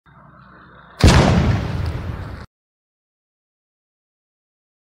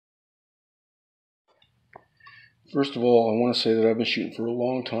First of all, I want to say that I've been shooting for a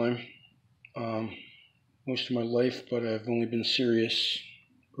long time, most of my life, but I've only been serious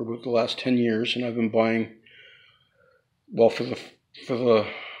for about the last 10 years, and I've been buying, well, for the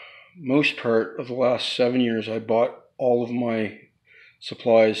most part of the last 7 years, I bought all of my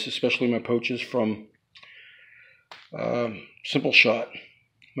supplies, especially my pouches, from SimpleShot.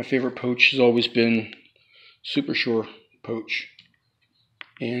 My favorite pouch has always been SuperSure pouch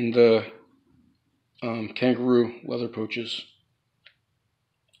and the Kangaroo leather pouches.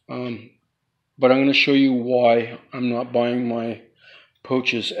 But I'm going to show you why I'm not buying my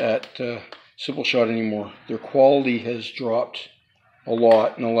pouches at SimpleShot anymore. Their quality has dropped a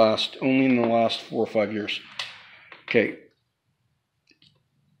lot only in the last 4 or 5 years. Okay,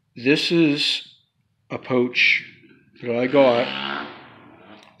 this is a pouch that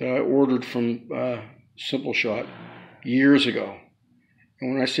I ordered from SimpleShot years ago.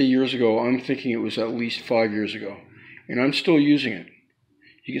 And when I say years ago, I'm thinking it was at least 5 years ago. And I'm still using it.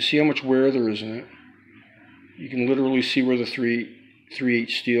 You can see how much wear there is in it. You can literally see where the 3/8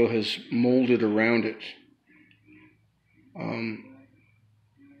 steel has molded around it.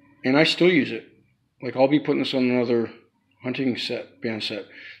 And I still use it. Like, I'll be putting this on another hunting band set.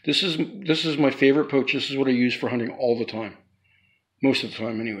 This is my favorite pouch. This is what I use for hunting all the time. Most of the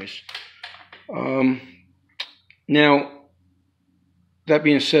time, anyways. Now, that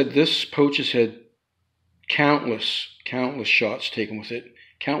being said, this pouch has had countless shots taken with it,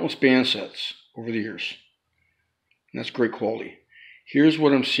 countless band sets over the years. And that's great quality. Here's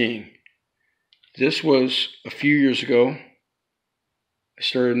what I'm seeing. This was a few years ago. I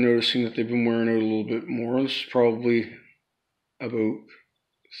started noticing that they've been wearing out a little bit more. This is probably about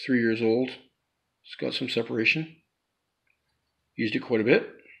 3 years old. It's got some separation. Used it quite a bit.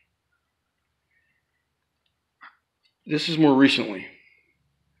 This is more recently.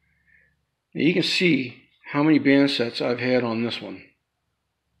 Now you can see how many band sets I've had on this one.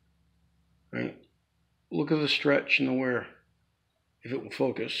 Right? Look at the stretch and the wear, if it will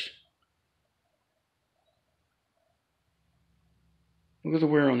focus. Look at the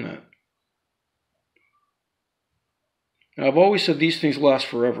wear on that. Now, I've always said these things last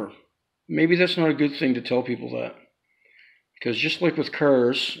forever. Maybe that's not a good thing to tell people that. Because just like with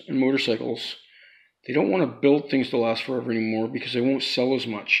cars and motorcycles, they don't want to build things to last forever anymore because they won't sell as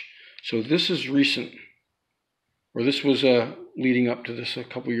much. So this is recent, or this was leading up to this a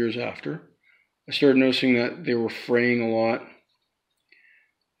couple years after. I started noticing that they were fraying a lot.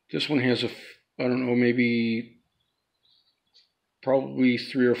 This one has I don't know, probably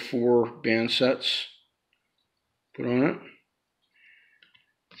 3 or 4 band sets put on it.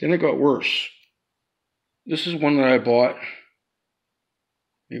 Then it got worse. This is one that I bought.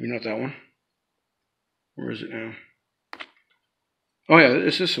 Maybe not that one. Where is it now? Oh yeah,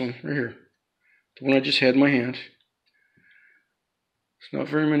 it's this one right here. The one I just had in my hand. It's not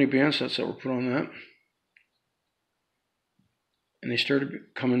very many band sets that were put on that. And they started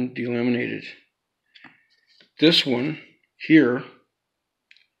becoming delaminated. This one here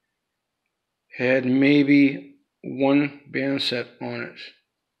had maybe 1 band set on it.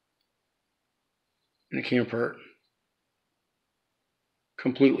 And it came apart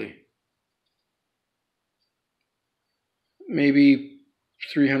completely. Maybe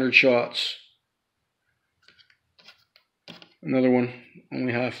 300 shots. Another one,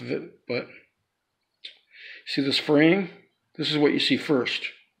 only half of it, but see this fraying? This is what you see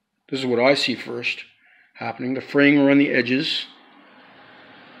first. This is what I see first happening. The fraying around the edges,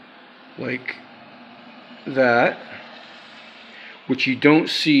 like that, which you don't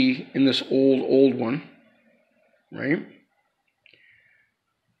see in this old one, right?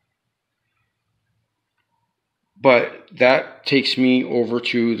 But that takes me over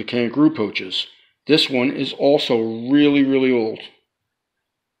to the Kangaroo pouches. This one is also really old.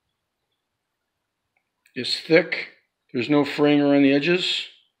 It's thick. There's no fraying around the edges.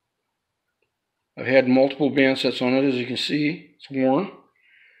 I've had multiple band sets on it, as you can see. It's worn.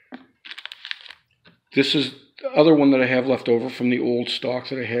 This is the other one that I have left over from the old stock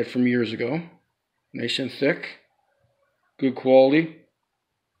that I had from years ago. Nice and thick. Good quality.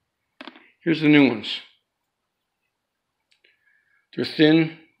 Here's the new ones. They're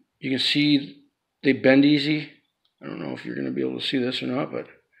thin. You can see they bend easy. I don't know if you're going to be able to see this or not, but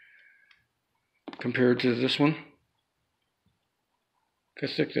compared to this one, look how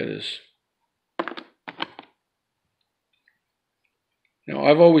thick that is. Now,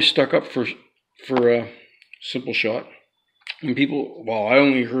 I've always stuck up for SimpleShot. And people, well, I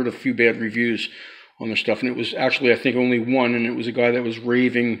only heard a few bad reviews on their stuff, and it was actually, I think, only one, and it was a guy that was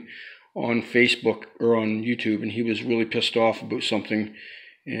raving on Facebook or on YouTube, and he was really pissed off about something,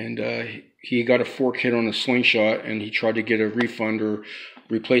 and he got a fork hit on a slingshot, and he tried to get a refund or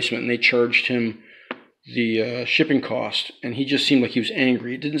replacement, and they charged him the shipping cost, and he just seemed like he was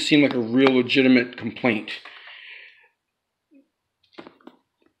angry. It didn't seem like a real legitimate complaint.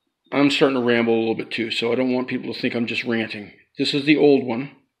 I'm starting to ramble a little bit too, so I don't want people to think I'm just ranting. This is the old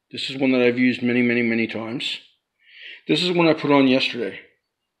one. This is one that I've used many, many, many times. This is one I put on yesterday.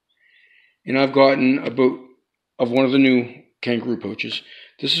 And I've gotten a boat of one of the new Kangaroo pouches.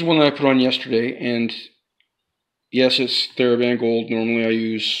 This is one that I put on yesterday, and yes, it's TheraBand Gold. Normally I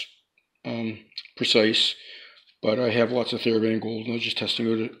use Precise, but I have lots of TheraBand Gold, and I was just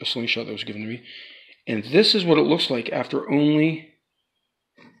testing out a slingshot that was given to me. And this is what it looks like after only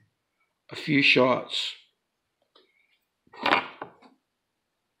a few shots.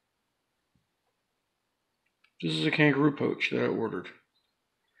 This is a Kangaroo pouch that I ordered.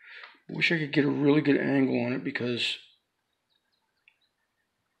 I wish I could get a really good angle on it because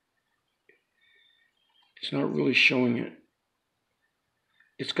it's not really showing it.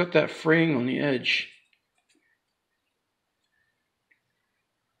 It's got that fraying on the edge.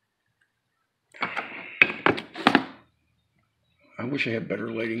 I wish I had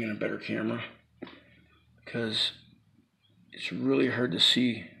better lighting and a better camera, because it's really hard to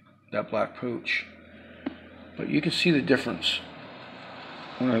see that black pouch. But you can see the difference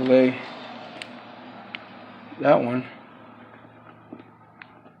when I lay that one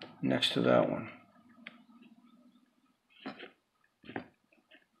next to that one.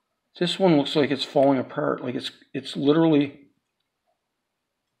 This one looks like it's falling apart, like it's literally,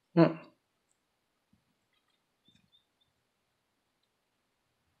 huh.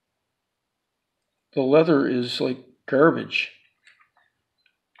 The leather is like garbage.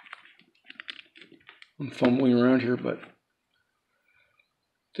 I'm fumbling around here, but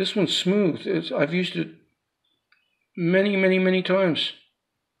this one's smooth. I've used it many, many, many times.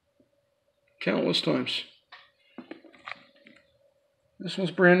 Countless times. This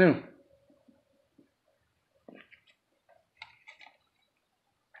one's brand new.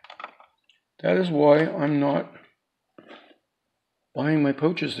 That is why I'm not buying my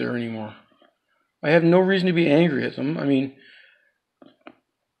pouches there anymore. I have no reason to be angry at them. I mean,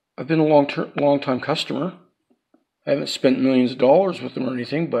 I've been a long time customer. I haven't spent millions of dollars with them or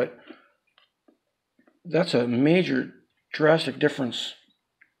anything, but that's a major, drastic difference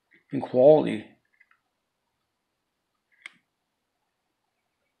in quality.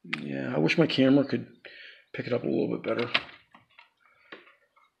 Yeah, I wish my camera could pick it up a little bit better.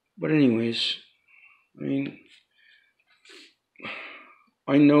 But anyways, I mean,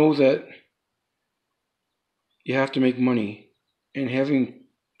 I know that you have to make money, and having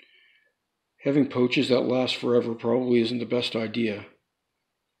pouches that last forever probably isn't the best idea.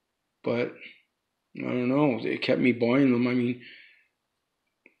 But I don't know, it kept me buying them. I mean,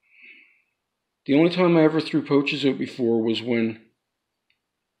 the only time I ever threw pouches out before was when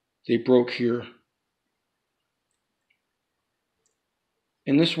they broke here.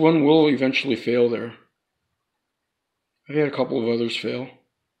 And this one will eventually fail there. I've had a couple of others fail.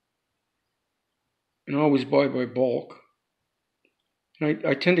 And I always buy by bulk. And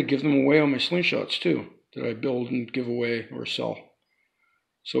I tend to give them away on my slingshots too, that I build and give away or sell.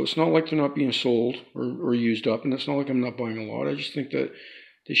 So it's not like they're not being sold or used up, and it's not like I'm not buying a lot. I just think that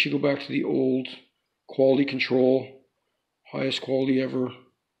they should go back to the old quality control, highest quality ever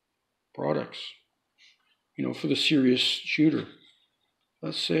products, you know, for the serious shooter.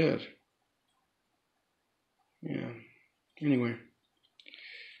 That's sad. Yeah. Anyway,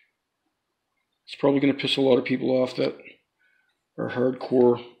 it's probably going to piss a lot of people off that are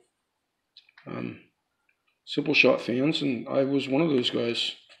hardcore SimpleShot fans, and I was one of those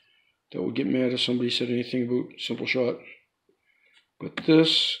guys that would get mad if somebody said anything about SimpleShot. But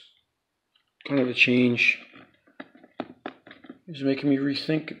this kind of a change is making me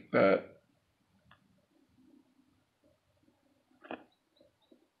rethink that.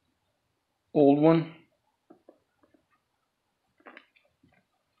 Old one,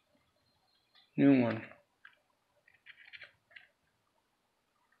 new one.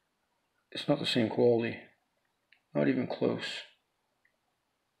 It's not the same quality, not even close.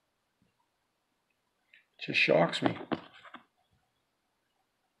 It just shocks me.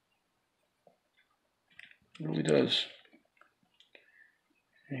 It really does.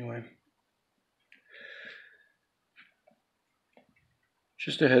 Anyway,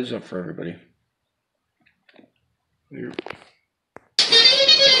 just a heads up for everybody.